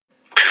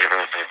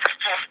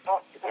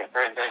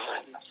Hey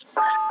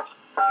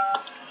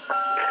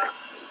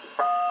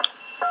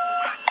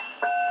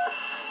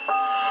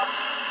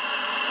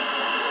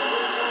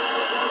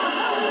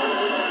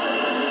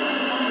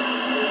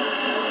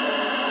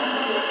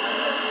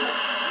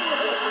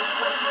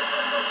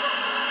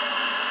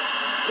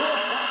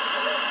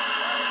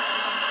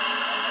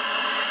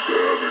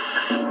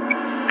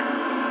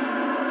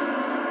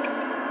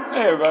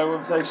everybody,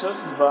 welcome to the show.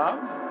 This is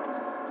Bob. Hey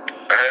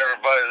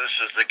everybody, this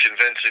is the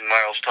Convincing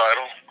Miles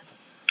title.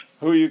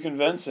 Who are you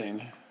convincing?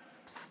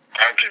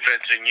 I'm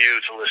convincing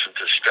you to listen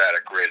to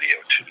Static Radio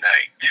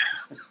tonight.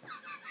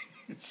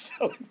 It's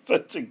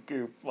such a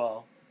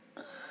goofball.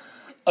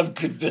 I'm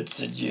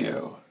convincing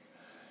you.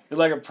 You're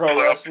like a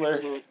pro wrestler.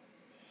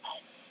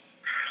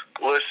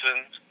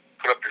 Listen,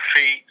 put up your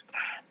feet.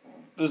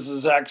 This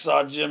is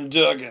Hacksaw Jim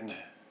Duggan.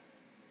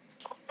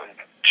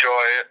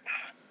 Enjoy it.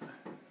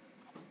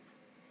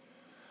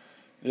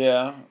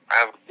 Yeah.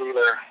 Have a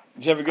cooler.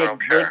 Did you have a good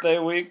birthday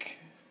week?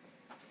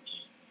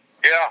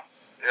 Yeah.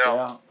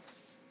 You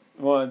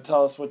want to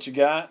tell us what you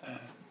got?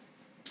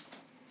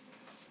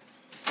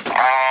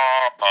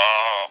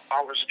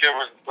 I was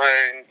given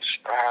things,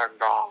 and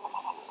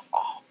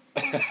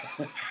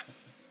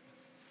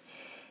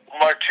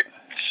my kids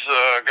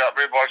got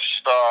me a bunch of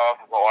stuff.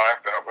 My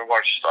wife got me a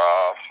bunch of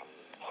stuff.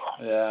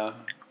 Yeah.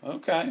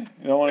 Okay.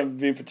 You don't want to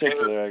be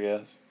particular, I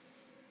guess.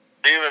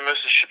 Even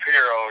Mrs.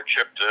 Shapiro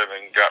chipped in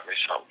and got me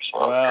some. So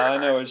well, I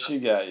know what she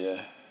got you.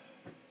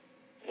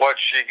 What'd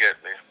she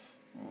get me?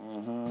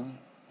 Mm-hmm.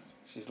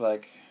 She's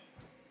like,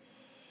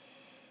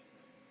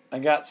 I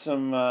got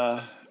some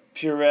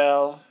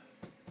Purell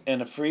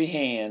and a free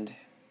hand.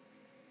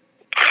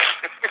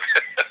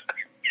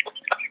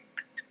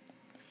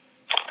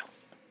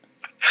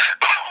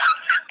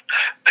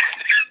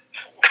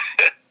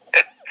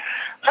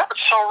 That's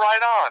so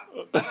right on.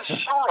 That is so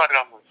right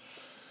on.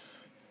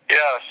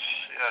 Yes,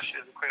 she's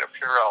the queen of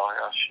Purell.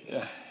 Yes.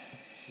 Yeah.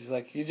 She's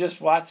like, you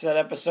just watch that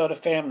episode of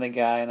Family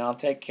Guy, and I'll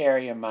take care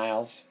of you,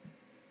 Miles.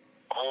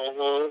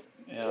 Mm-hmm.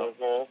 Yeah.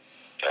 Mm-hmm.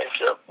 Thank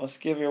you. Let's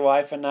give your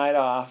wife a night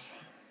off.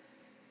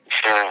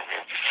 Yeah,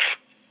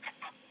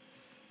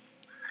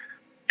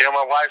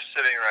 my wife's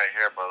sitting right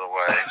here, by the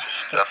way.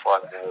 Just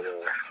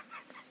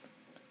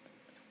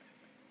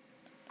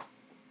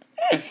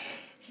FYI.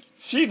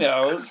 She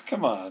knows.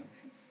 Come on.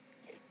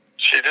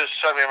 She just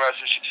sent me a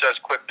message. She says,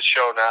 quit the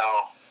show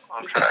now.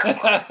 Okay.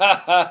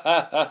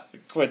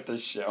 Quit the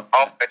show.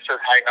 Oh, it says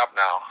hang up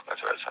now.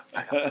 That's what it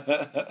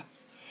said.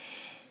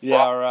 Yeah,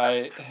 well,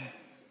 right.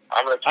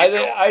 I'm gonna keep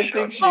I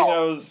think she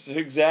knows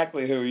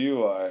exactly who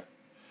you are.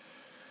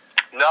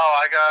 No,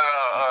 I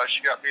got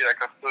she got me like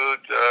a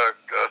food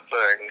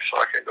thing, so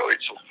I can go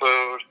eat some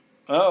food.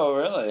 Oh,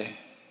 really?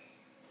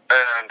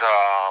 And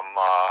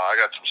I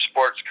got some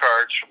sports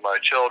cards for my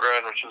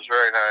children, which was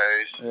very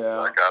nice.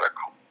 Yeah. I got a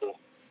cool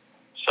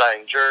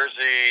signed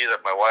jersey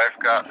that my wife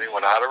got me.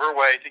 Went out of her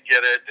way to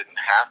get it. Didn't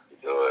have to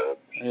do it.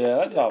 Yeah,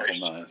 that's awful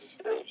nice.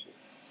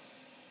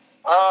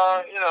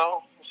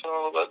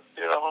 So that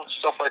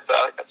stuff like that.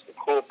 I got some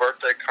cool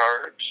birthday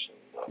cards.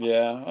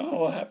 Yeah.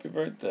 Oh, well, happy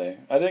birthday.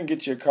 I didn't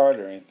get you a card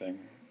or anything.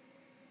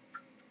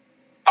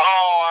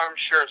 Oh, I'm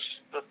sure it's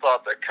the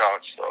thought that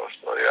counts, though.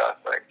 So, yeah,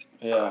 thanks.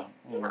 Yeah.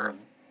 For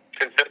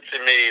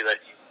convincing me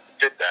that you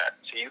did that.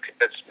 So you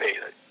convinced me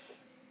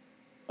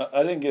that...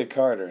 I didn't get a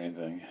card or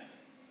anything.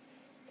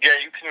 Yeah,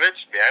 you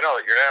convinced me. I know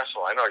that you're an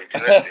asshole. I know you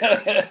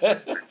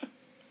convinced me.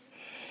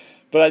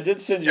 But I did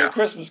send you a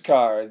Christmas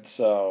card,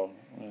 so,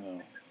 you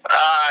know.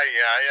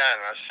 Yeah.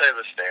 No, save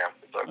the stamp.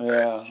 It's okay.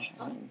 Yeah.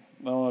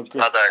 No, I'd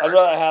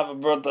rather have a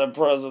birthday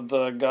present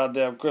than a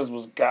goddamn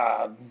Christmas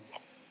card.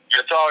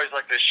 It's always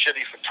like this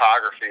shitty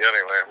photography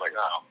anyway. I'm like,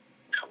 oh,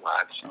 come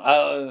on.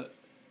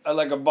 I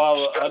like a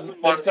bottle.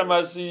 Next time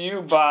I see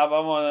you, Bob, I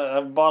want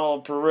a bottle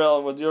of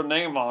Purell with your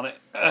name on it.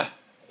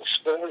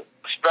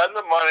 Spend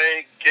the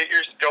money.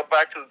 Go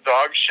back to the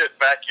dog shit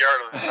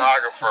backyard of the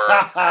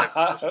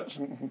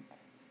photographer.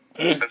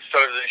 Instead of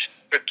these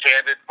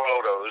candid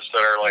photos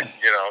that are like,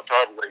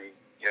 totally,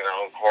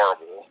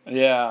 horrible.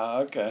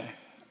 Yeah, okay.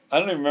 I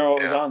don't even remember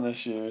what was on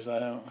this year's. I'll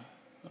have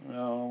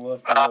to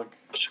look.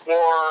 It's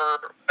more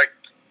like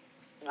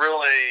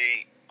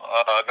really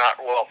not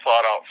well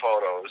thought out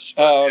photos.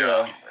 Oh,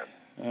 okay.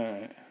 All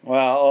right.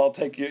 Well, I'll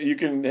take you. You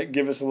can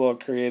give us a little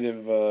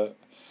creative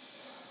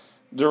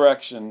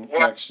direction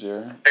next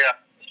year. Yeah,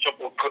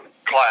 simple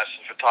class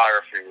in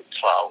photography would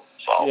solve.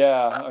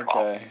 Yeah.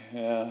 Okay.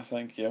 Yeah.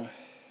 Thank you.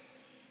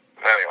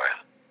 Anyway.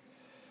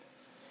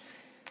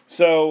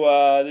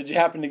 So, did you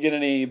happen to get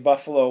any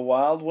Buffalo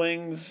Wild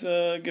Wings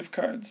gift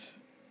cards?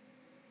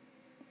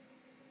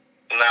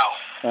 No.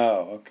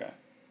 Oh, okay.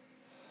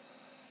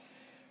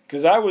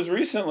 Because I was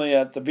recently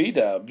at the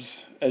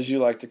B-Dubs, as you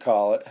like to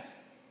call it.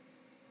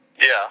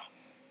 Yeah.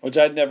 Which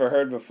I'd never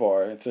heard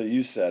before until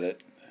you said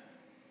it.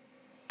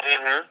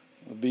 Mm-hmm.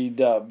 The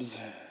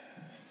B-Dubs.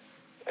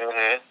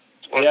 Mm-hmm.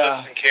 Was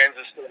this in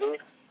Kansas City?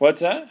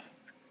 What's that?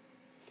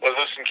 Was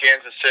this in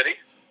Kansas City?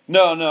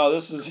 No,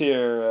 this is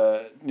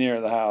here near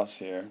the house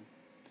here.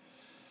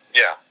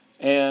 Yeah.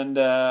 And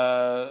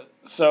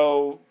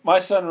so my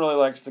son really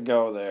likes to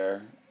go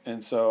there,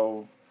 and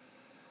so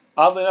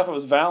oddly enough, it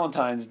was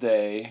Valentine's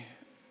Day,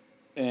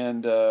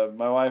 and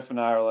my wife and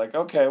I are like,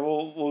 okay,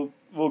 we'll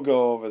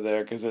go over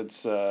there because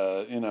it's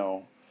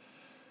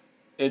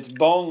it's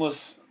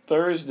Boneless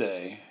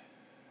Thursday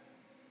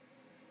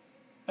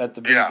at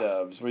the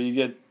B-Dubs, where you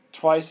get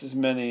twice as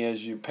many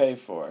as you pay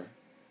for.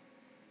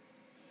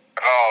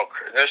 Oh,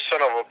 this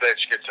son of a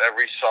bitch gets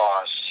every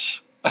sauce.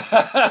 This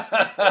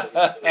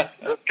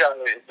guy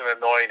is an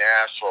annoying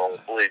asshole.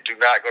 Please do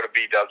not go to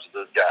B-Dubs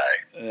with this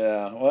guy.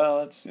 Yeah, well,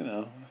 it's,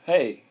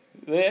 hey,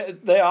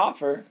 they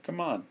offer.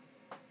 Come on.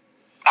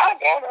 I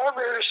want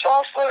every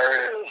sauce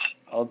there is.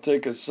 I'll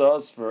take a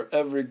sauce for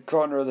every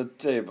corner of the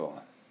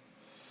table.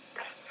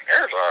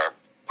 Here's our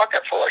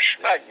bucket full of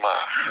schmegma.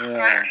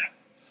 Yeah.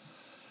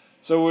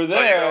 So we're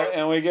there,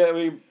 and we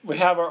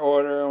have our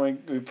order,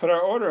 and we put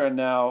our order in.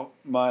 Now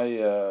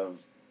my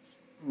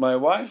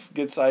wife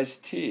gets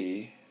iced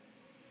tea,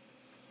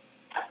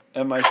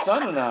 and my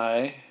son and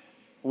I,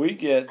 we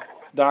get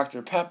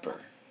Dr.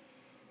 Pepper.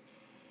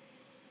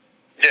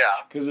 Yeah.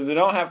 Because if they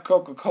don't have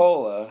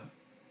Coca-Cola,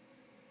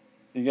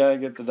 you gotta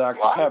get the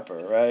Dr.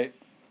 Pepper, right?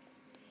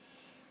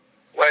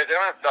 Wait, they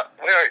don't have.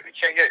 You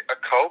can't get a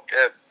Coke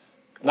at.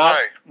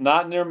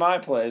 Not near my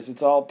place.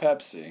 It's all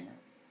Pepsi.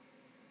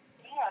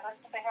 That's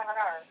what they have in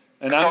ours.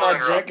 And I'm not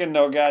drinking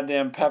no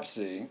goddamn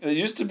Pepsi. It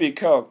used to be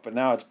Coke, but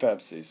now it's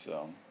Pepsi,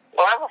 so.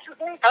 Well, how much is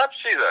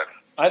Pepsi then?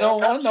 I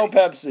don't want no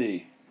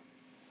Pepsi.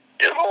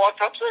 You don't want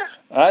Pepsi?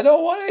 I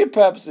don't want any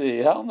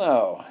Pepsi. Hell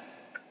no.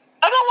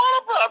 I don't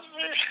want a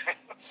Pepsi.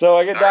 So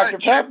I get Dr.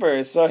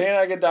 Pepper. So he and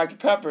I get Dr.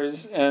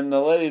 Peppers, and the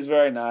lady's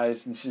very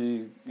nice, and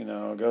she,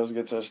 goes and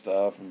gets her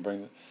stuff and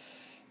brings it.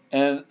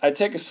 And I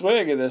take a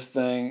swig of this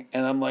thing,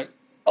 and I'm like,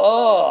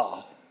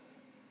 oh.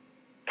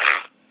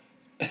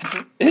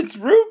 It's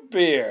root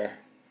beer.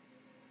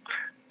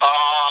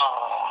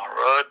 Oh,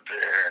 root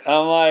beer.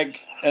 I'm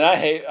like, and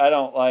I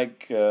don't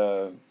like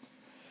the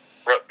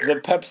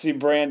Pepsi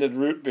branded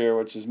root beer,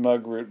 which is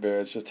mug root beer.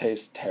 It just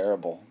tastes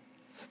terrible.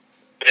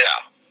 Yeah.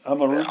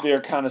 I'm a root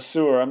beer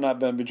connoisseur. I'm not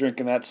going to be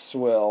drinking that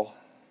swill.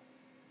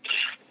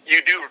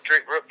 You do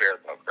drink root beer,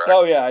 though, correct?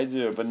 Oh, yeah, I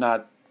do, but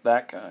not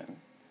that kind.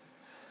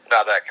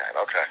 Not that kind,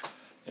 okay.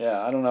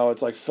 Yeah, I don't know.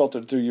 It's like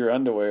filtered through your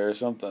underwear or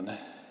something.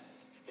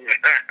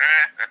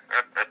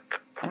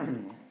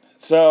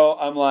 So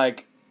I'm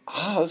like,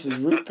 oh, this is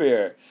root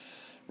beer,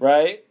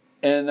 right?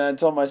 And I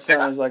told my son,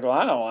 I was like, well,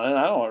 I don't want it.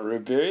 I don't want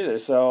root beer either.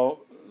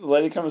 So the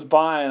lady comes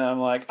by, and I'm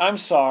like, I'm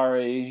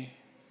sorry.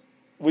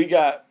 We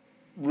got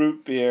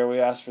root beer. We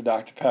asked for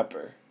Dr.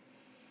 Pepper.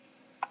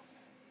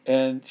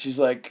 And she's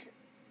like,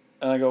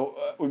 and I go,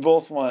 we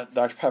both want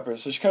Dr. Pepper.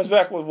 So she comes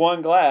back with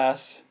one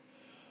glass,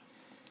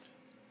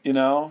 and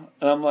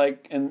I'm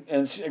like, and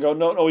I go,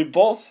 no, we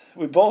both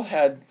wanted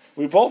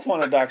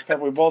Dr.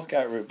 Pepper. We both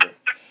got root beer.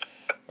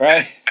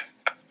 Right?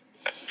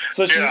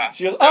 So she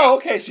goes, oh,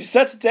 okay. She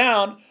sets it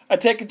down. I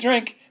take a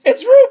drink.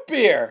 It's root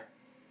beer.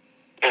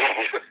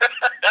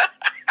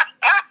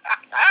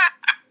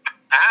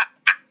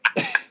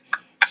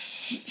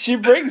 She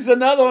brings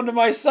another one to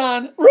my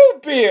son.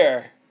 Root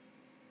beer.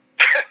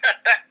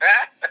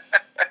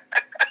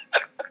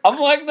 I'm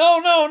like,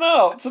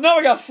 no. So now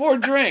we got 4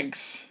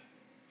 drinks.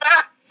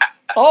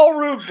 All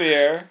root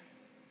beer.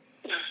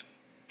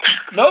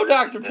 No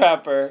Dr.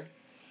 Pepper.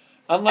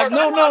 I'm like,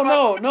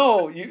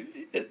 no.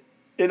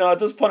 At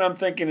this point I'm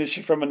thinking, is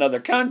she from another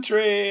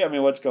country? I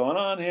mean, what's going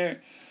on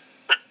here?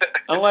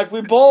 I'm like,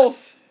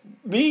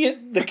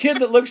 the kid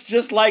that looks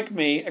just like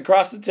me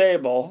across the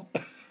table,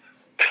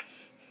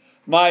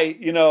 my,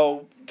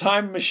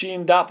 time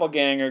machine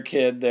doppelganger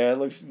kid there,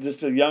 looks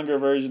just a younger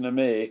version of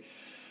me.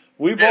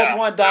 We both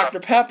want Dr.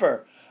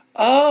 Pepper.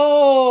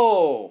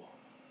 Oh!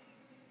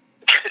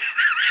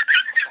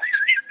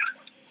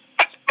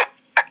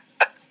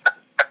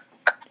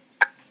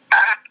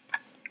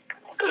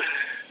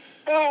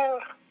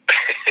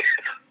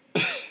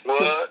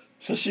 What?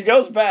 So she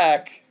goes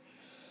back.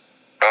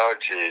 Oh,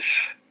 jeez.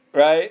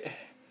 Right?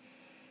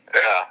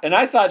 Yeah. And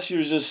I thought she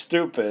was just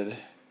stupid.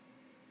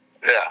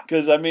 Yeah.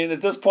 Because, I mean,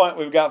 at this point,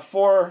 we've got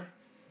 4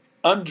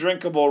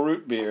 undrinkable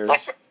root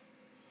beers.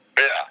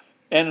 Yeah.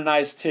 And an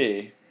iced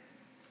tea.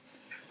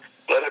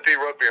 Let it be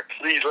root beer.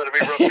 Please let it be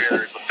root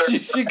beer.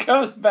 she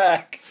comes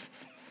back.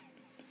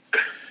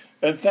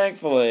 And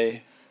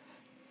thankfully,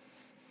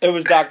 it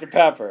was Dr.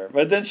 Pepper.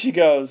 But then she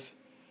goes,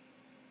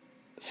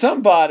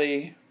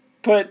 somebody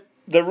put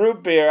the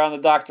root beer on the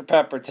Dr.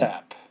 Pepper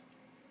tap.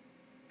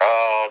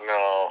 Oh,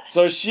 no.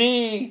 So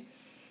she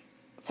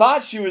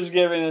thought she was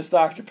giving us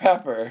Dr.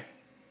 Pepper,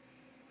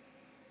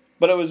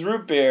 but it was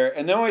root beer.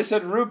 And then when we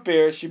said root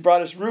beer, she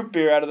brought us root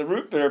beer out of the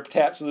root beer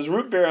tap. So there's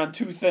root beer on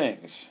 2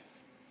 things.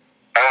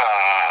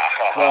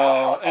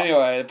 So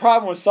anyway, the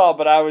problem was solved,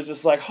 but I was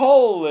just like,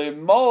 holy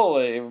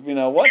moly,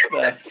 what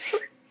the...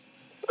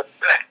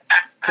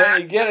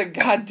 Can you get a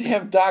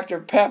goddamn Dr.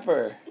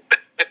 Pepper?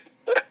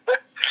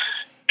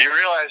 You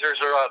realize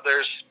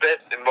there's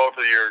spit in both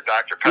of your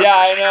Dr. Pepper. Yeah,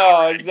 I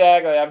know,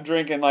 exactly. I'm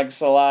drinking like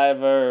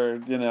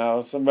saliva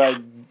or,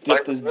 somebody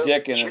dipped his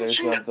dick in it or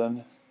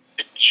something.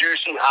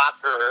 juicy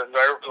hawker and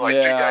they're like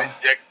Yeah. big guy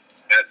dick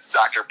at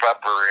Dr.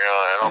 Pepper,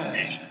 I don't.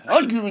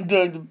 I'll give it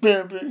Dr.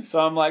 Pepper. So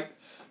I'm like,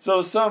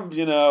 so some,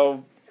 idiot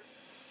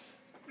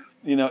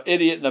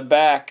in the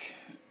back,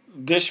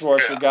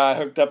 dishwasher guy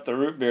hooked up the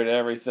root beer to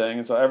everything,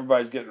 and so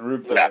everybody's getting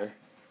root beer. Yeah.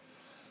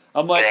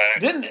 I'm like,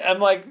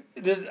 Right.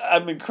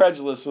 I'm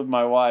incredulous with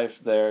my wife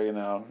there,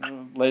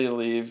 lady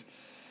leaves.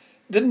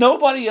 Did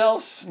nobody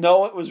else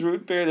know it was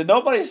root beer? Did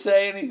nobody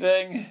say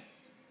anything?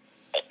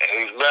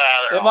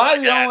 Am I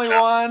the only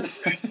one?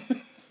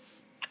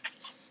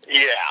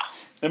 Yeah.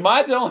 Am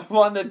I the only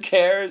one that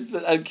cares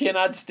that I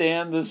cannot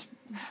stand this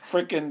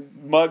freaking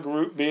mug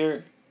root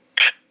beer?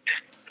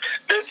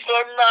 It's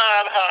a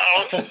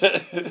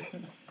madhouse.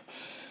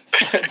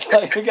 It's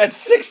like we got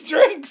 6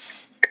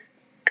 drinks.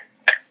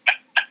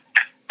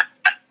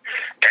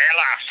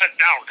 Taylor, sit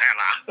down,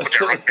 Taylor. With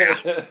your root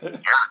beer.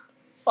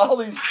 All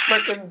these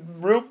freaking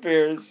root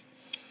beers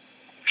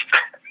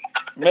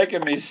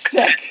making me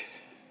sick.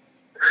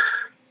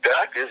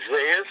 Dr.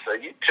 Zayas, are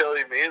you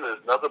telling me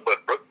there's nothing but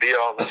root beer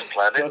on this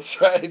planet? That's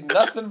right,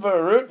 nothing but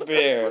root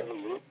beer.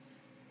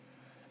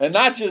 And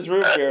not just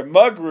root beer,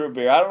 mug root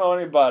beer. I don't know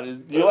anybody.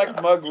 Do you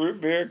like mug root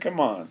beer? Come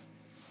on.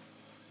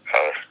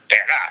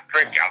 Taylor,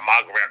 drink your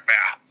mug root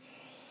beer.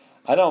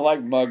 I don't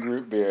like mug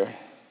root beer.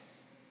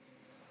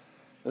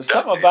 There's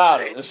something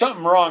about it. There's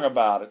something wrong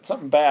about it.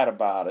 Something bad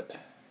about it.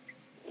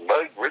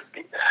 Mug root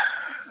beer.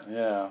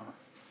 Yeah.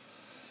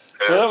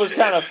 So that was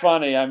kind of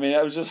funny. I mean,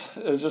 it was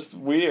just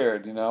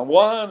weird,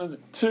 1 and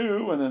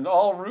 2 and then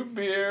all root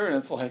beer, and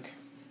it's like,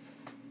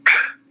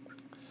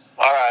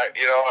 All right,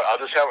 you know what? I'll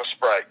just have a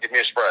Sprite. Give me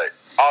a Sprite.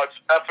 Oh, it's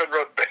effing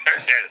root beer.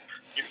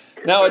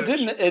 now it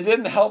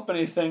didn't help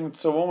anything.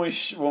 So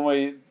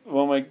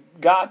when we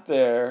got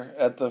there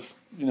at the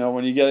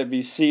when you get to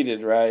be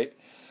seated, right?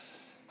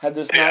 Had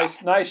this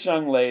nice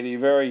young lady,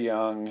 very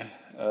young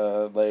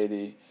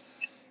lady,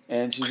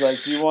 and she's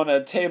like, "Do you want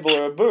a table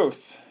or a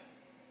booth?"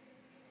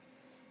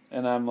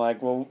 And I'm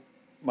like, "Well,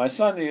 my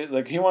son,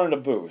 he wanted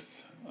a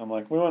booth." I'm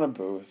like, "We want a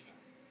booth."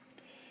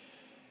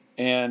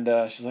 And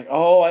she's like,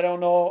 "Oh, I don't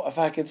know if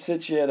I could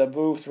sit you at a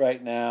booth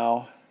right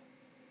now."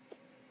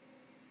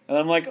 And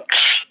I'm like,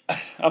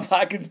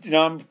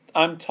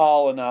 I'm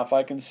tall enough,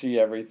 I can see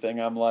everything.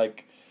 I'm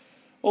like,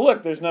 well,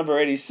 look, there's number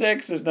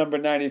 86, there's number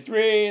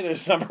 93,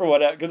 there's number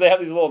whatever, because they have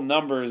these little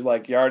numbers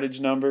like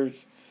yardage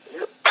numbers.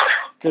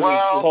 Because this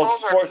whole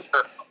sports,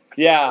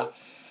 yeah.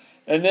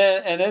 And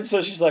then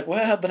so she's like,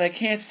 well, but I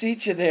can't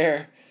seat you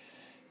there,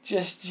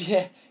 just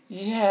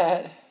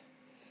yet.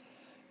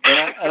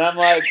 And I'm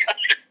like,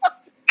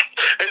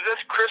 is this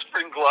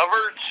Crispin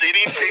Glover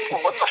seating people?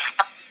 What the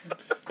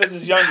fuck? This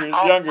is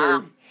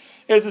younger.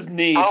 It's his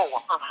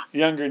niece,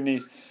 younger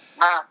niece.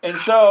 And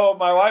so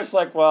my wife's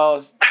like,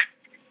 well,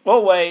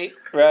 we'll wait,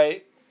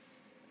 right?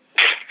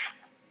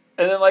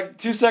 And then like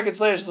 2 seconds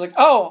later, she's like,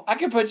 oh, I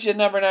can put you at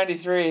number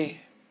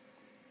 93.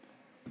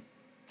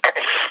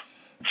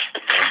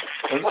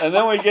 And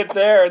then we get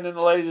there, and then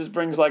the lady just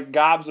brings like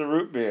gobs of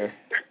root beer.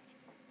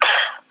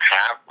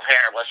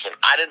 Here, listen,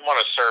 I didn't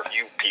want to serve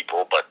you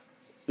people, but...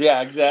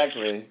 Yeah,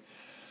 exactly.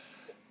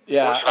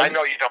 Yeah. Listen, I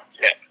know you don't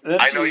tip.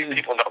 I know you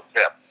people don't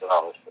tip.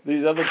 So.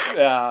 These other...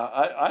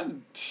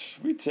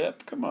 we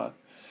tip. Come on.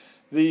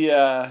 These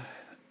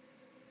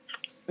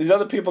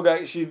other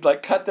people she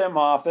like cut them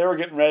off. They were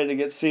getting ready to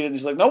get seated, and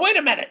she's like, no, wait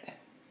a minute.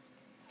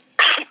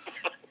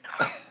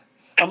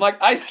 I'm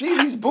like, I see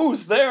these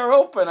booths. They are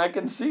open. I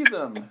can see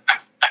them.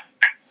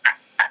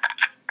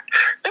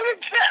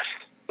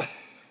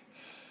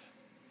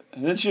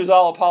 And then she was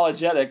all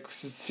apologetic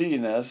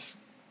seeing us.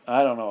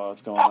 I don't know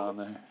what's going on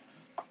there.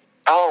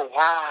 Oh,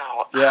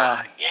 wow.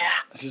 Yeah. Yeah.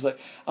 She's like,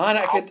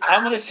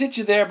 I'm going to sit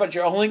you there, but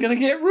you're only going to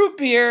get root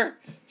beer.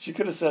 She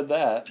could have said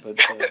that, but...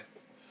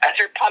 That's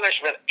your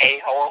punishment,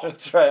 a-hole.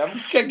 That's right. I'm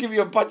going to give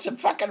you a bunch of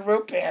fucking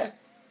root beer.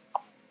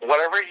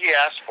 Whatever he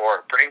asks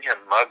for, bring him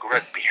mug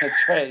root beer.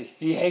 That's right.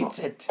 He hates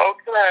it.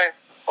 Okay.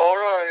 All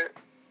right.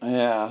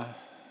 Yeah.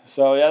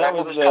 So, yeah, that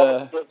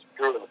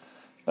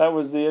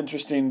was the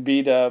interesting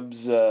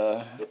B-dubs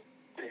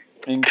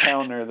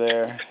encounter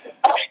there.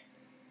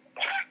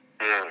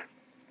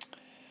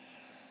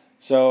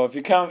 So if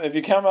you come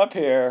up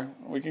here,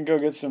 we can go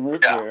get some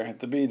root beer at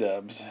the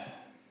B-dubs.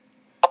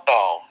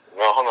 Oh,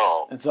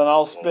 no. It's on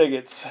all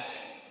spigots.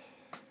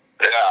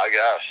 Yeah, I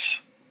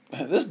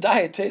guess. This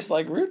diet tastes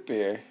like root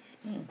beer.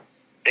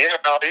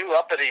 You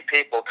uppity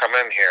people come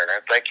in here and I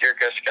think you're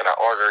just going to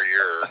order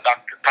your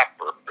Dr.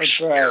 Pepper. That's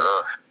right.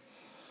 Your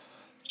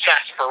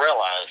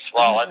sarsaparillas.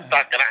 Well, it's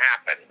not going to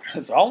happen.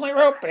 It's only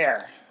root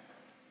beer.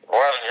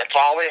 Well, that's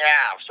all we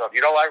have. So if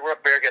you don't like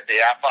root beer, get the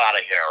F out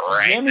of here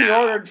right Jimmy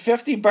now. ordered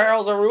 50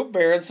 barrels of root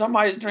beer and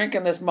somebody's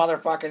drinking this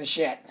motherfucking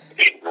shit.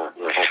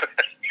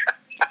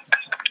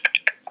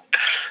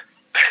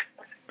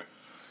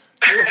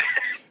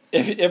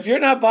 If you're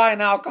not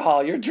buying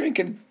alcohol, you're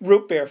drinking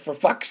root beer, for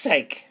fuck's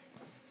sake.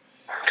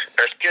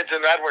 There's kids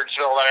in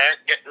Edwardsville that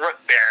aren't getting root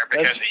beer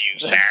because of you,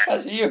 sir.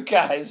 Because of you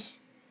guys.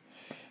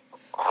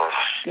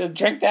 Gonna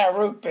drink that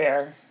root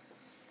beer.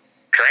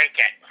 Drink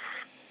it.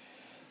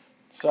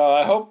 So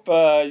I hope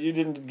you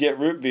didn't get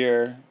root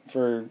beer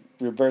for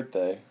your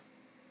birthday.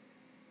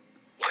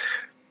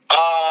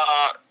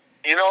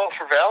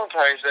 For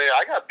Valentine's Day,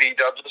 I got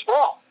B-dubs as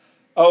well.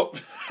 Oh,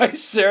 are you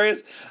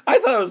serious? I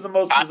thought it was the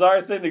most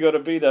bizarre thing to go to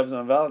B-dubs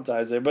on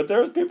Valentine's Day, but there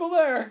was people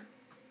there.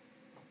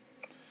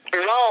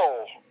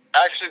 No,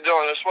 actually,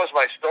 no, this was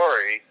my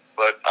story,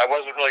 but I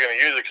wasn't really going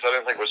to use it because I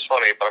didn't think it was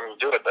funny, but I'm going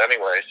to do it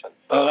anyway. Since,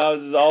 now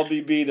it's all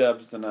be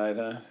B-dubs tonight,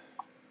 huh?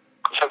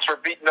 Since we're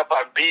beating up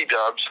on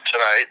B-dubs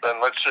tonight,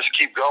 then let's just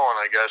keep going,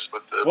 I guess.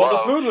 With the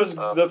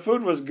the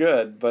food was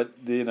good, but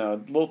a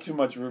little too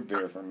much root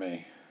beer for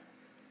me.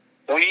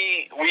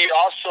 We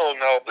also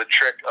know the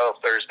trick of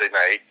Thursday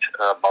night,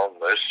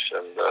 boneless,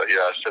 and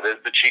yes, it is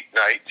the cheap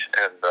night.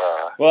 And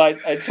well,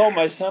 I told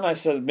my son, I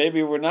said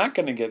maybe we're not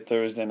going to get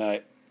Thursday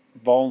night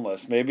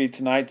boneless. Maybe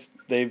tonight's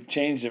they've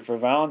changed it for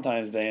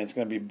Valentine's Day, and it's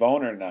going to be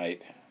boner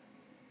night.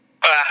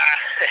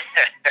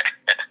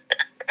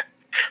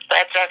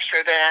 That's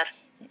extra, Dad.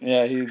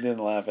 Yeah, he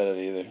didn't laugh at it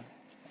either.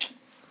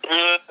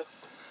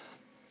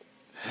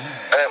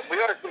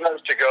 We order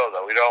those to go,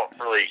 though. We don't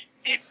really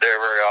eat there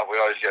very often. We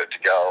always get it to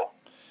go.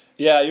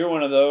 Yeah, you're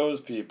one of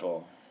those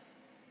people.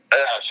 So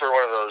we're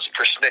one of those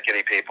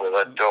persnickety people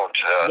that don't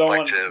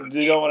like to.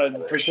 You don't want to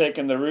partake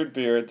in the root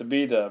beer at the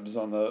B-dubs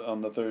on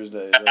the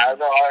Thursdays. I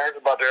know. I heard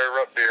about their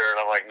root beer, and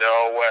I'm like,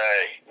 no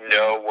way,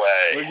 no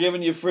way. We're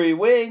giving you free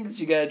wings.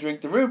 You got to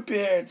drink the root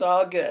beer. It's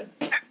all good.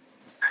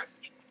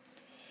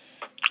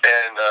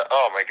 And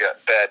oh my God,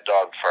 bad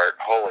dog fart!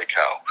 Holy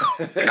cow!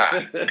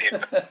 God, this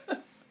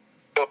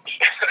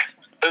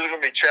is going to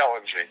be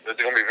challenging. This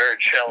is going to be very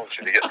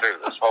challenging to get through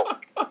this.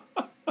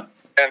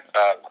 And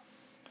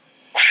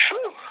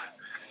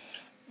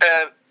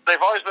and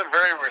they've always been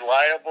very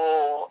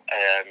reliable,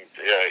 and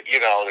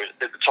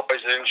it's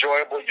always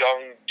enjoyable.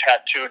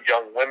 Tattooed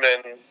young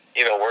women,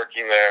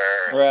 working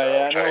there. Right.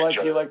 Yeah, I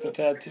know. You like the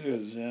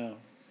tattoos. Yeah.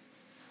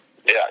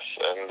 Yes,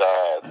 and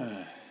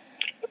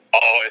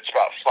it's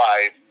about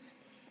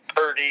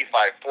 5:30,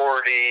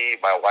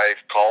 5:40. My wife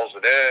calls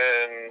it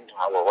in.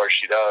 I don't know what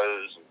she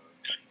does.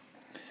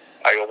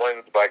 I go, when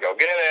do I go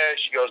get it?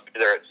 She goes, be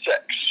there at 6.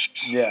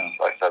 Yeah.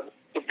 So I said, what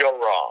could go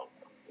wrong?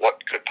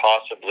 What could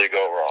possibly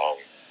go wrong?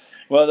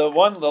 Well,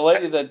 the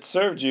lady that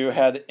served you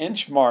had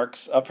inch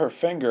marks up her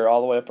finger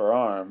all the way up her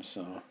arm,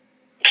 so.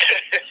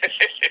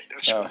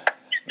 That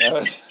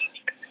was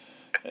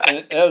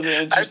an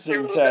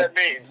interesting tattoo. What that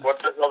means. What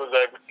the hell does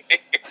that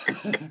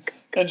mean?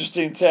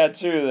 Interesting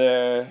tattoo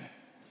there.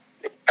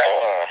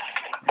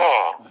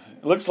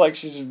 It looks like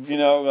she's,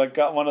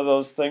 got one of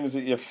those things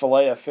that you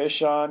fillet a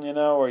fish on,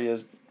 where you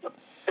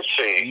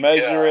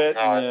measure it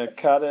and you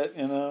cut it,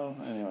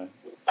 Anyway.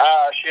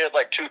 She had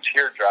like 2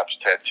 teardrops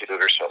tattooed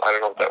or something. I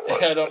don't know what that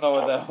was. I don't know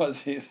what that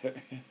was either.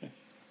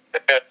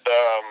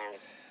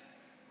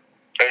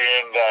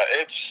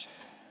 It's,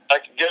 I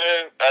can get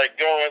in, I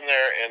go in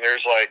there, and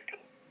there's like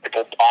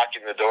people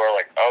blocking the door,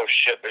 like, oh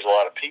shit, there's a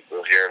lot of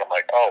people here. And I'm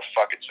like, oh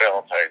fuck, it's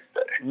Valentine's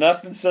Day.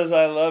 Nothing says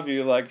I love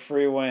you like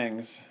free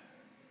wings.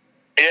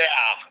 Yeah,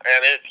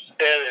 and it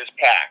is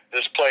packed.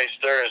 This place,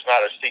 there is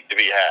not a seat to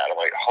be had. I'm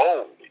like,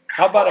 holy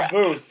How about crap. a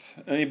booth?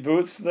 Any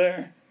booths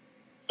there?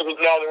 No,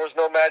 there was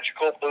no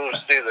magical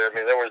booths either. I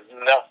mean, there was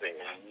nothing.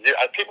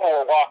 People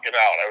were walking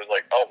out. I was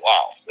like, oh,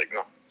 wow. Like,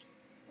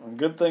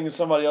 Good thing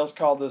somebody else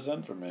called this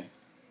in for me.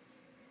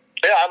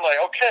 Yeah, I'm like,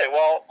 okay,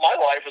 well, my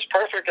life is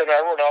perfect, and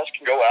everyone else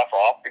can go F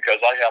off because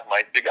I have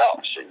my big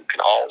house, so you can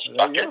all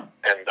suck it.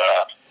 And,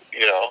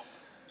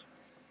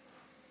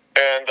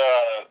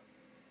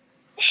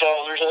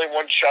 so there's only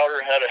one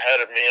chowder head ahead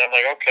of me, and I'm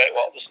like, okay,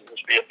 well, this will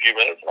just be a few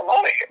minutes, and I'm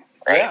out of here.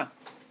 Right? Yeah.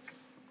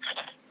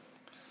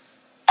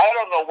 I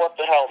don't know what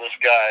the hell this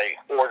guy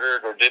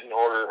ordered or didn't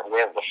order or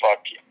whatever the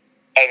fuck.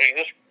 I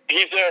mean,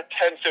 he's there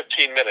 10,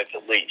 15 minutes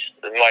at least.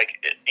 And, like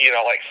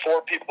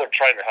 4 people are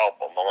trying to help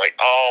him. I'm like,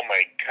 oh,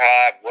 my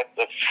God, what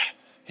the...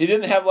 He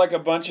didn't have, like, a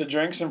bunch of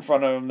drinks in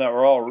front of him that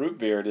were all root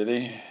beer, did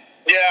he?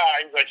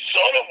 Yeah, he's like,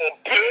 son of a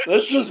bitch.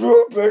 This is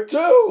root beer,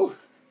 too.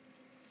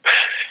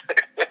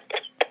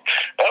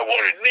 I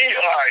wanted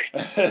knee-high.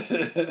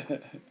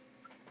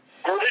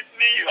 Great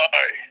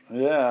knee-high.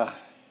 Yeah.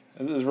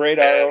 This is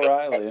Radar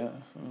O'Reilly, yeah.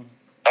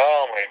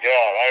 Oh my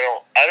God,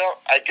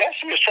 I guess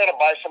he was trying to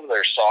buy some of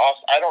their sauce.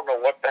 I don't know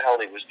what the hell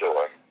he was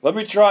doing. Let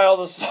me try all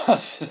the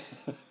sauces.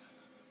 Yeah,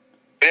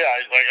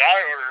 he's like,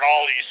 I ordered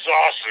all these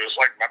sauces,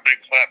 like my big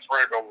fat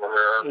friend over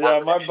there.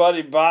 Yeah, my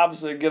buddy Bob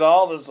said, get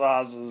all the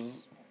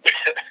sauces.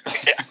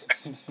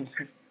 And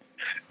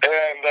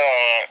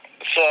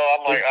so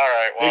I'm like, all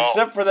right, well.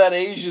 Except for that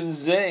Asian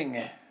zing.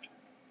 Yeah,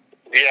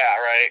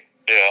 right.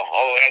 Yeah,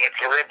 all the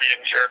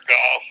Caribbean jerk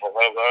off, all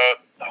of that.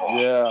 Oh.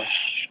 Yeah.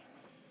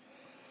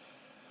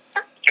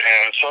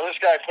 And so this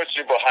guy puts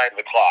you behind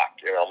the clock.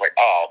 I'm like,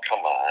 oh,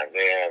 come on,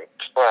 man.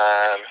 Come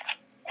on.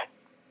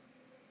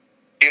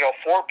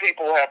 4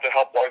 people have to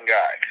help one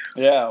guy.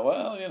 Yeah,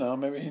 well,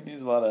 maybe he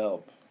needs a lot of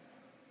help.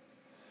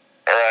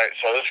 All right,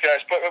 so this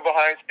guy's putting me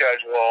behind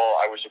schedule.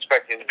 I was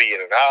expecting to be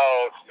in and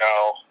out.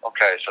 No.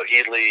 Okay, so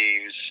he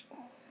leaves.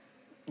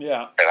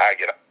 Yeah. And I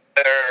get up.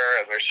 there,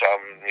 and there's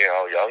some,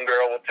 young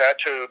girl with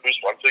tattoos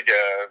once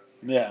again.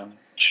 Yeah.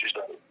 She's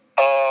like,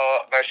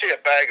 and I see a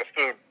bag of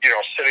food,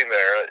 sitting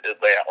there.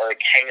 They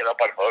like hanging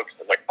up on hooks.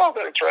 I'm like, oh,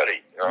 then it's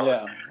ready.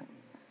 Yeah.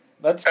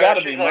 That's got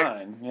to be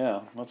mine.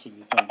 Yeah, that's what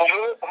you think.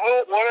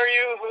 What are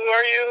you? Who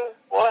are you?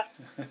 What?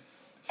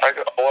 I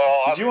go,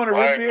 well, Did you want a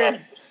root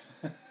beer?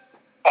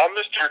 I'm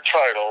Mr.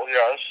 Title,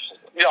 yes.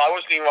 Yeah, I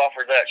wasn't even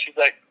offered that. She's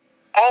like,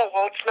 oh,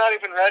 well, it's not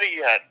even ready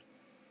yet.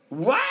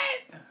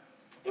 What?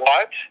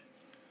 What?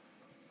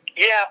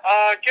 Yeah,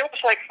 give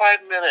us like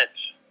 5 minutes.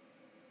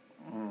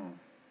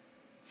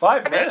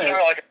 5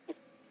 minutes?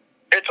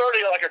 It's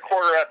already like 6:15.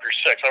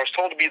 I was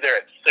told to be there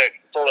at 6.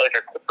 It's only like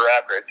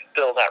 1:15. It's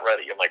still not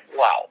ready. I'm like,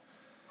 wow.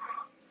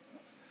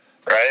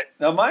 Right?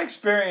 Now, my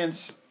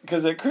experience,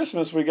 because at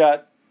Christmas we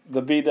got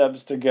the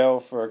B-dubs to go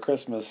for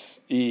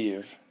Christmas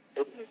Eve.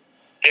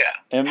 Yeah.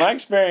 And my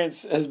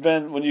experience has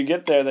been when you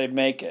get there, they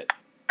make it.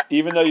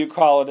 Even though you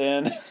call it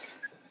in.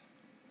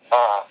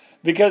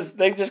 Because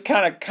they just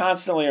kind of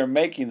constantly are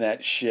making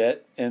that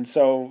shit. And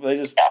so they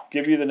just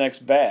give you the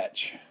next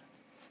batch.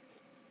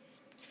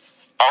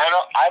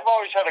 I've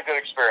always had a good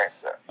experience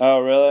there.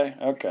 Oh, really?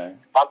 Okay.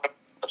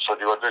 So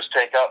do you want this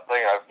takeout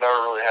thing? I've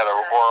never really had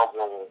a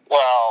horrible...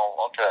 Well,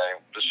 okay,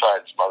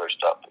 besides some other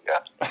stuff,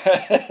 yeah.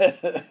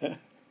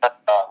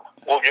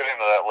 We'll get into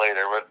that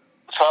later. But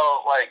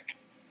so,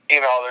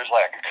 there's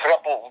like a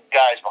couple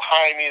guys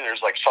behind me.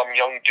 There's like some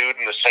young dude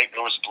in the St.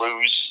 Louis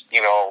Blues,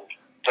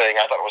 thing.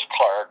 I thought it was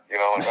Clark,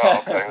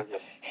 okay.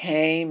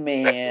 Hey,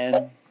 man.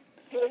 Man,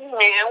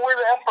 where's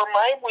that for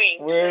my week?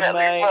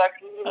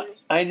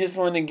 I just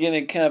want to get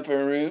a cup of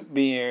root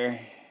beer.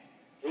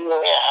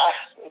 Yeah,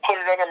 put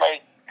it under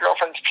my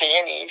girlfriend's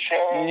panties.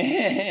 And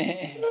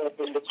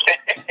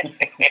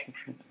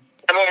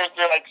then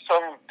there's like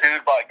some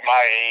dude like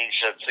my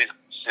age that's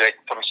like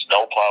some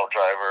snowplow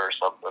driver or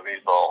something.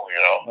 He's all,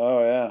 Oh,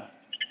 yeah.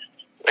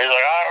 He's like,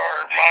 I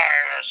ordered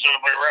mine. It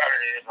should be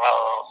ready.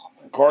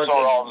 Of course it's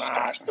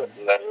not.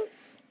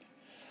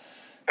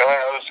 And then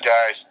this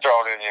guy's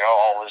throwing in,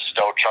 all his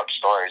snow truck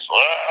stories. Well,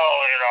 I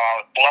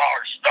was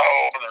blowing snow,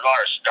 and there's a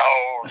lot of snow.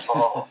 So.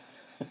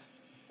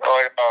 I'm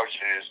like, oh,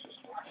 Jesus.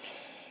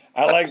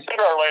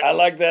 I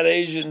like that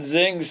Asian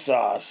zing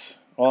sauce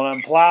while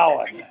I'm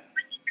plowing.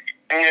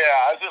 Yeah,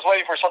 I was just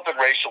waiting for something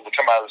racial to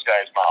come out of this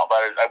guy's mouth.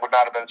 I would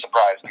not have been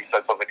surprised if he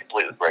said something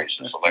completely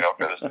racist. I'm like,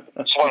 okay,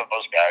 it's one of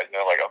those guys.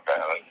 Like,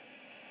 okay.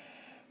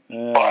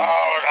 Plowing,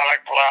 I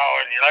like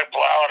plowing. You like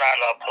plowing, I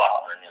love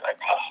plowing. You like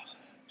plowing.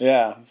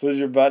 Yeah, so is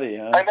your buddy,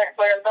 huh? And next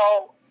thing I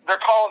know, they're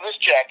calling this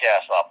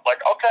jackass up.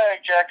 Like, okay,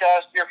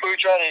 jackass, your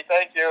food's ready.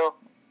 Thank you.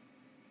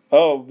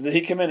 Oh, did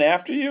he come in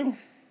after you?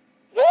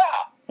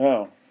 Yeah.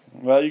 Oh,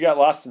 well, you got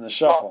lost in the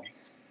shuffle.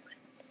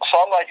 So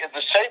I'm like, if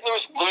the St.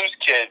 Louis Blues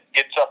kid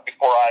gets up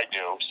before I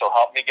do, so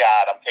help me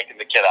God, I'm taking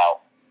the kid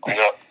out. I'm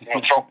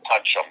gonna throat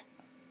punch him.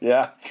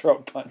 Yeah,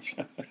 throat punch.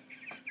 I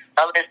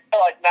mean,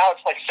 now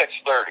it's like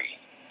 6:30.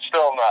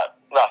 Still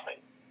nothing.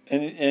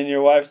 And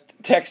your wife's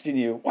texting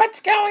you, what's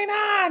going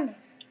on?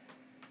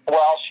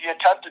 Well, she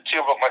attempted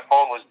to, but my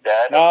phone was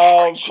dead.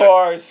 Oh, of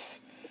course.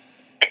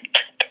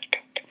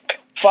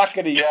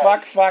 Fuckity, yeah.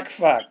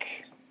 fuck.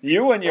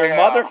 You and your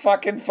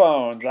motherfucking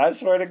phones, I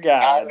swear to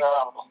God. I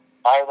know.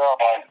 I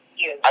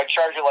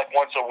charge it like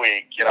once a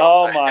week.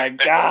 Oh, my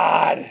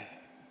God. And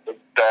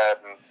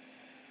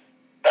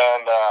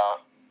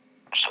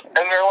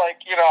they're like,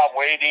 I'm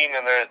waiting,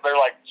 and they're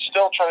like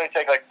still trying to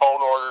take like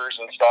phone orders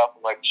and stuff.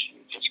 I'm like,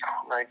 Jesus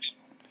Christ.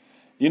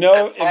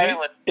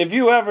 If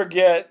you ever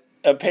get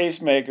a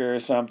pacemaker or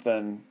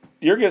something,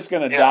 you're just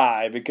going to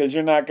die because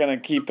you're not going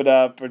to keep it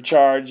up or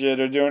charge it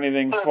or do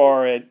anything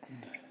for it.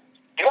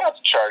 You don't have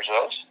to charge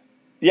those.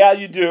 Yeah,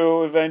 you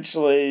do.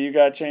 Eventually, you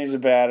got to change the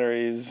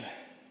batteries.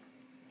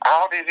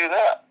 How do you do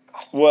that?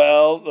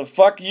 Well, the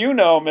fuck you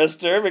know,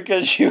 mister,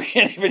 because you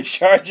can't even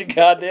charge a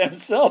goddamn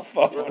cell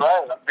phone. You're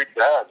right. I'll be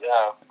dead,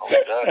 yeah. I'll be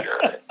dead, you're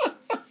right.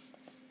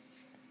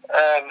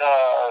 And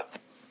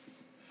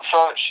so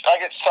I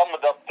get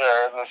summoned up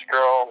there, and this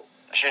girl,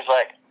 she's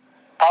like,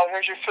 oh,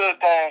 here's your food,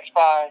 thanks,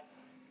 bye.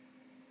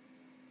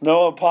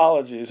 No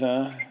apologies,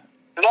 huh?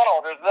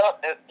 No, there's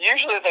not.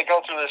 Usually they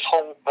go through this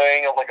whole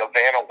thing of like a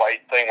Vanna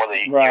White thing where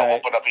they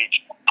open up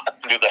each,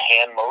 do the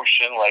hand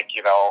motion, like,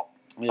 the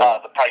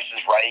Price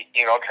is Right,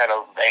 kind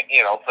of, thing,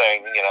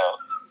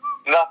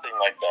 nothing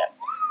like that.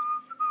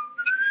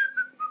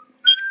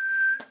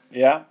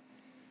 Yeah.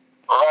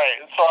 Right,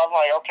 and so I'm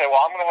like, okay,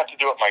 well, I'm going to have to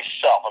do it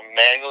myself. I'm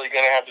manually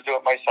going to have to do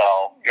it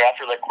myself.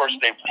 After, of course,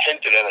 they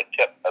hinted at a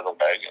tip, by the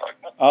way.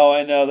 Oh,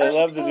 I know. They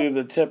love to do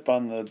the tip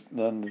on the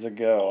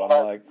to-go.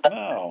 I'm like,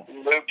 no.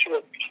 No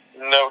tip.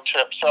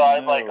 So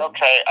I'm like,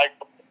 okay. I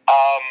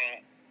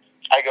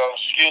go,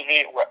 excuse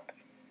me,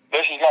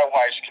 this is my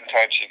wife's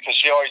contention, because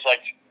she always,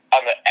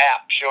 on the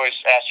app, she always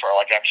asks for,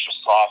 extra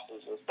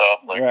sauces and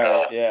stuff.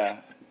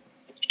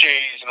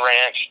 Cheese and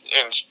ranch,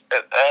 and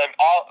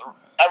all...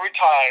 Every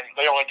time,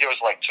 they only give us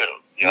 2.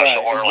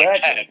 So order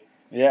exactly.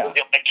 10. Yeah. We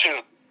get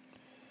 2.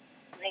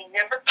 They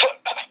never.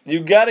 You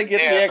got to get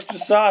the extra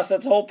sauce.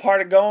 That's the whole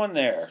part of going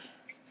there.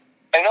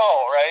 I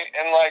know, right?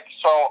 And like,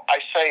 so I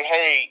say,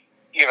 hey,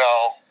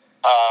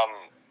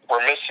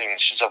 we're missing.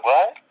 She's like,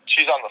 what?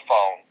 She's on the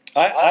phone.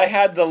 I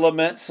had the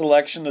Lament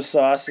selection of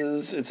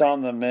sauces. It's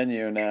on the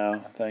menu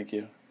now. Thank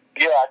you.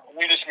 Yeah,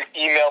 you just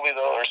email me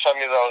those or send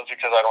me those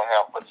because I don't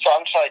have them. So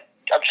I'm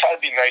trying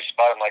to be nice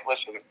about it. I'm like,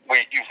 listen,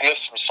 you've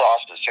missed some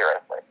sauces here, I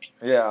think.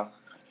 Yeah.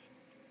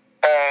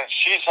 And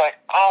she's like,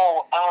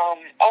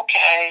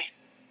 okay.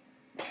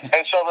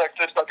 And so like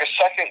this like a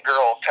second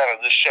girl kind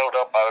of just showed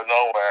up out of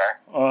nowhere.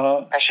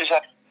 Uh-huh. And she's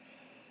like,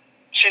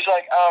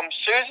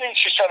 Susie,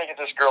 she's trying to get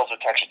this girl's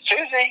attention.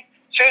 Susie,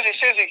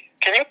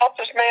 can you help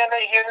this man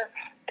right here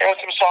with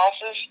some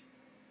sauces?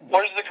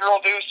 What does the girl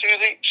do,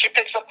 Susie? She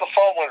picks up the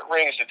phone when it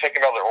rings to take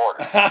another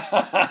order.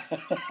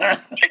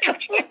 She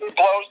completely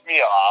blows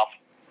me off.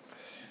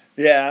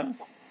 Yeah.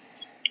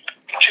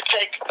 To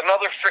take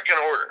another freaking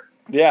order.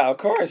 Yeah, of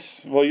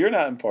course. Well, you're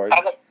not important.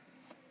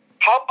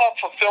 How about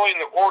fulfilling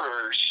the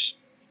orders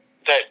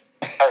that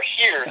are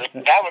here that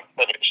you haven't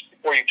finished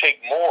before you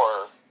take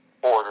more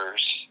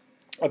orders?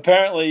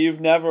 Apparently, you've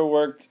never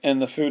worked in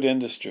the food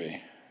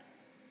industry.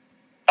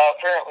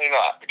 Apparently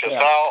not, because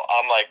now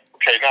I'm like,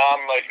 okay, now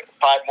I'm like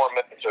 5 more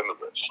minutes into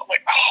this. I'm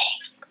like, oh,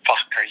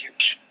 fuck, are you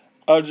kidding?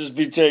 I'll just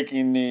be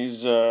taking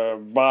these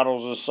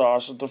bottles of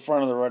sauce at the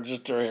front of the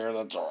register here.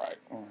 That's all right.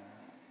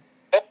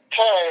 That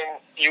time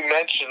you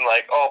mentioned,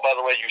 like, oh, by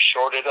the way, you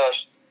shorted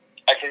us.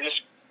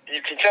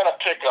 You can kind of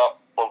pick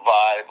up a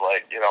vibe,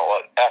 like,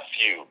 like, F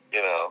you,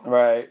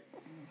 Right.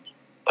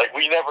 Like,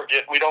 we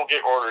don't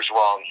get orders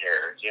wrong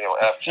here,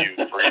 F you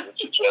for even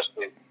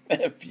suggesting.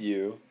 F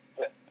you.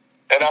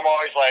 And I'm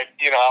always like,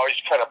 I always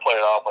kind of play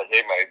it off like,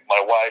 hey,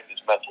 my wife is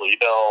mentally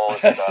ill.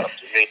 It's not up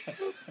to me.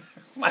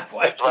 My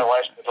wife's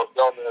mental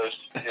illness.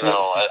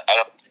 I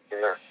don't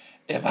care.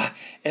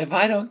 If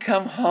I don't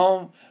come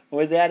home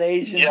with that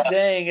Asian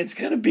saying, it's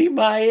gonna be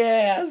my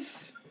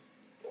ass.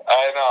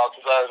 I know,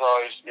 because I was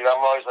always,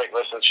 I'm always like,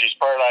 listen, she's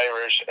part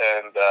Irish,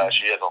 and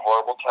she has a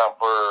horrible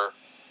temper,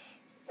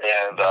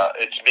 and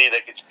it's me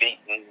that gets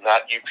beaten,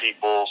 not you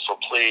people. So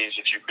please,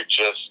 if you could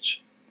just.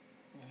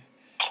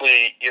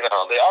 Please, they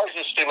always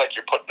just seem like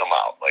you're putting them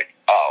out. Like,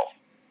 oh.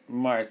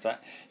 Martha.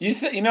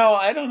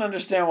 I don't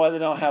understand why they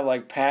don't have,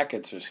 like,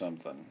 packets or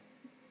something.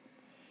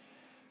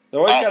 They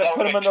always got to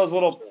put them in those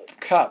little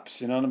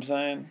cups, you know what I'm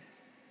saying?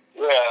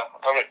 Yeah,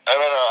 I don't know.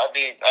 I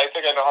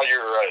think I know how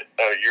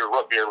your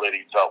root beer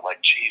lady felt like.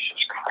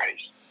 Jesus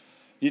Christ.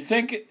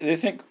 They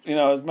think,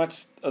 as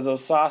much of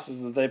those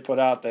sauces that they put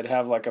out, they'd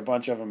have, like, a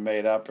bunch of them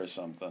made up or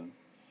something.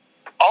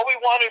 All we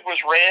wanted was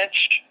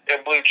ranch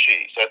and blue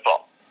cheese, that's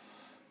all.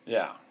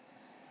 Yeah.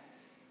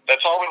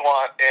 That's all we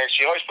want, and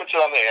she always puts it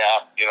on the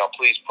app,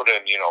 please put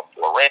in,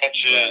 4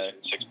 ranches, and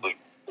 6 blue.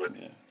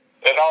 Yeah.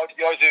 And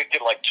you always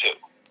get like 2.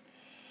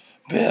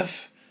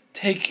 Biff,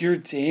 take your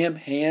damn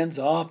hands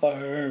off of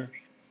her.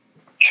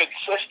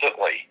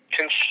 Consistently.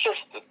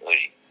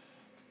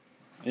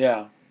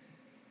 Yeah.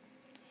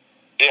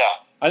 Yeah.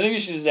 I think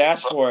you should just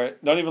ask for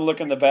it. Don't even look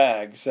in the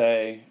bag.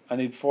 Say, I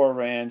need 4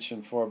 ranch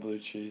and 4 blue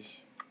cheese.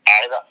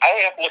 I don't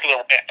have to look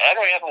I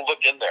don't have to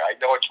look in there. I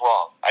know it's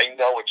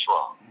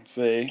wrong.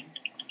 See?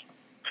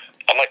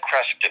 I'm like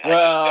Kreskin.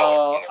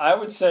 Well, I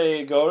would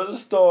say go to the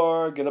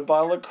store, get a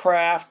bottle of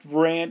Kraft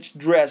ranch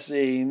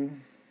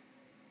dressing.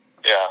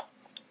 Yeah.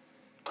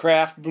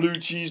 Kraft blue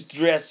cheese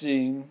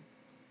dressing.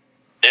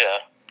 Yeah.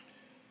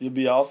 You'll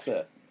be all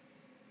set.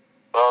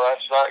 Well,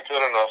 that's not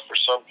good enough for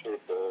some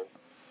people.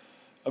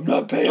 I'm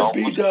not paying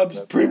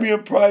B-dubs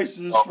premium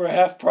prices for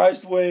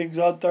half-priced wings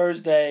on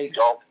Thursday.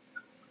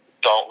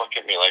 Don't look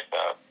at me like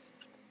that.